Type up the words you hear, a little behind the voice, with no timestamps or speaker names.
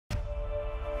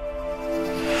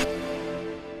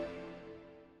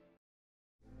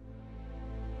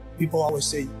People always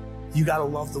say, you gotta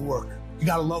love the work. You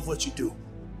gotta love what you do. You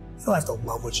don't have to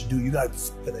love what you do. You gotta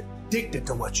be addicted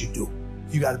to what you do.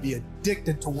 You gotta be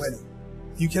addicted to winning.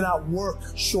 You cannot work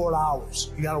short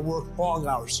hours. You gotta work long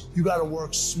hours. You gotta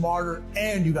work smarter,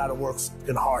 and you gotta work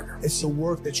fucking harder. It's the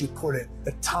work that you put in,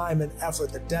 the time and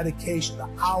effort, the dedication, the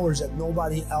hours that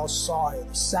nobody else saw,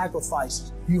 the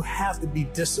sacrifices. You have to be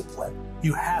disciplined.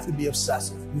 You have to be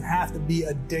obsessive. You have to be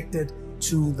addicted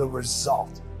to the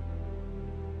result.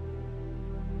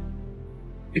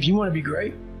 If you want to be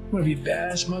great, you want to be the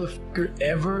baddest motherfucker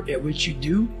ever at what you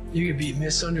do, you're going to be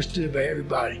misunderstood by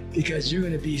everybody because you're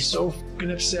going to be so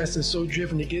fucking obsessed and so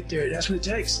driven to get there. That's what it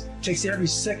takes. It takes every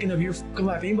second of your fucking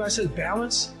life. Anybody says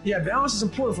balance? Yeah, balance is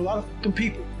important for a lot of fucking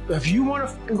people. But if you want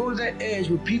to fucking go to that edge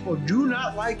where people do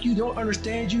not like you, don't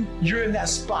understand you, you're in that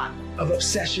spot of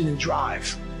obsession and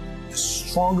drive. The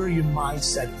stronger your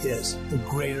mindset is, the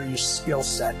greater your skill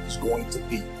set is going to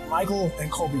be. Michael and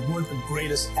Kobe weren't the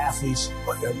greatest athletes,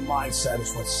 but their mindset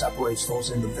is what separates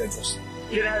those individuals.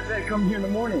 Get out of bed, come here in the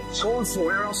morning. Going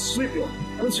for it, or else sleeping.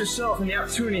 Put yourself in the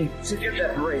opportunity to get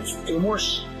that break. The more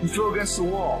you throw against the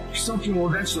wall, something will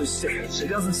eventually stick. It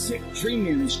doesn't stick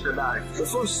dreaming about it. The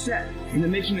first step into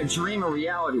making a dream a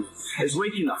reality is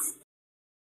waking up.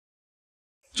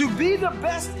 To be the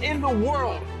best in the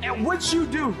world at what you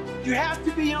do, you have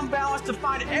to be unbalanced to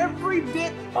find every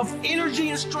bit of energy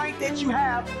and strength that you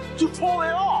have to pull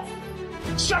it off.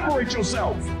 Separate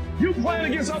yourself. You're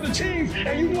playing against other teams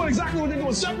and you doing exactly what they're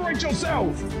doing. Separate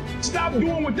yourself. Stop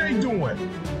doing what they're doing.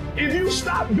 If you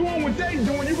stop doing what they're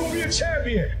doing, you're going to be a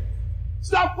champion.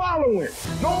 Stop following.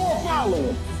 No more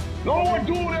following. No more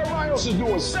doing what everybody else is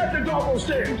doing. Set the doggone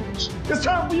standards. It's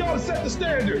time for y'all to set the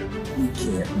standard. We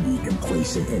can't be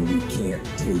complacent and we can't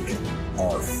take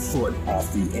our foot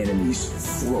off the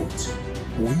enemy's throat.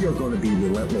 We are going to be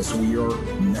relentless. We are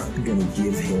not going to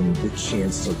give him the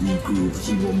chance to regroup.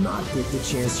 He will not get the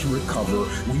chance to recover.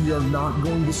 We are not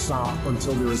going to stop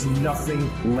until there is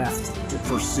nothing left to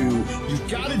pursue. You've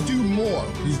got to do more.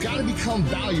 You've got to become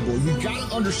valuable. You've got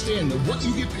to understand that what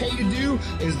you get paid to do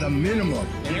is the minimum.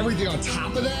 And everything on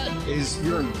top of that is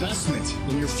your investment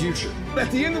in your future.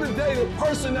 At the end of the day, the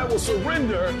person that will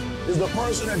surrender is the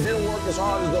person that didn't work as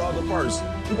hard as the other person.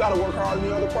 You got to work harder than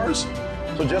the other person.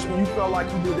 So just when you felt like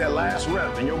you did that last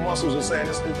rep and your muscles are saying,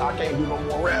 I can't do no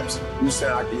more reps, you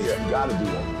said, yeah, you got to do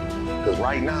them. Because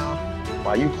right now,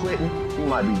 while you quitting, you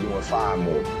might be doing 5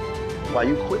 more. While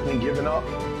you quitting and giving up,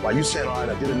 while you saying, all right,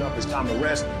 I did enough, it's time to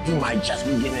rest, you might just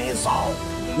be getting in his zone.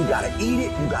 You got to eat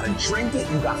it, you got to drink it,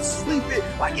 you got to sleep it,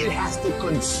 like it has to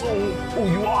consume who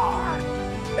you are.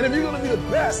 And if you're going to be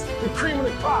the best, the cream of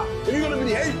the crop, if you're going to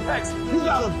be the apex, you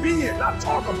got to be it, not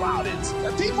talk about it.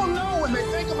 And people know when they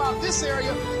think about this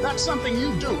area, that's something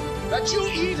you do. That you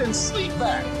eat and sleep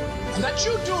that. And that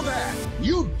you do that.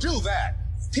 You do that.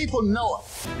 People know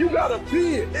it. You got to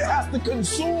be it. It has to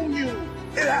consume you.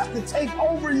 It has to take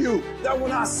over you. That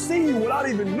when I see you, without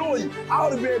even knowing you, I ought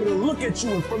to be able to look at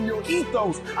you and from your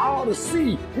ethos, I ought to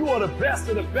see you are the best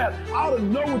of the best. I ought to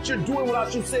know what you're doing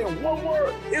without you saying one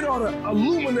word. It ought to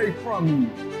illuminate from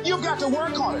you. You've got to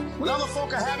work on it. When other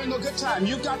folk are having a good time,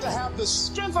 you've got to have the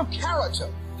strength of character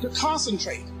to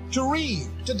concentrate, to read,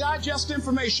 to digest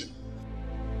information.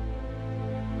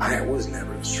 I was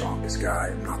never the strongest guy.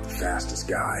 I'm not the fastest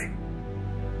guy.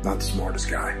 Not the smartest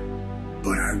guy.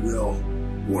 But I will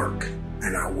work,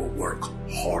 and I will work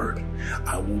hard.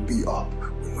 I will be up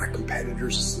when my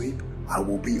competitor's asleep. I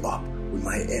will be up when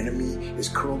my enemy is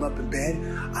curled up in bed.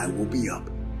 I will be up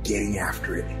getting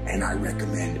after it, and I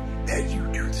recommend that you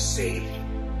do the same.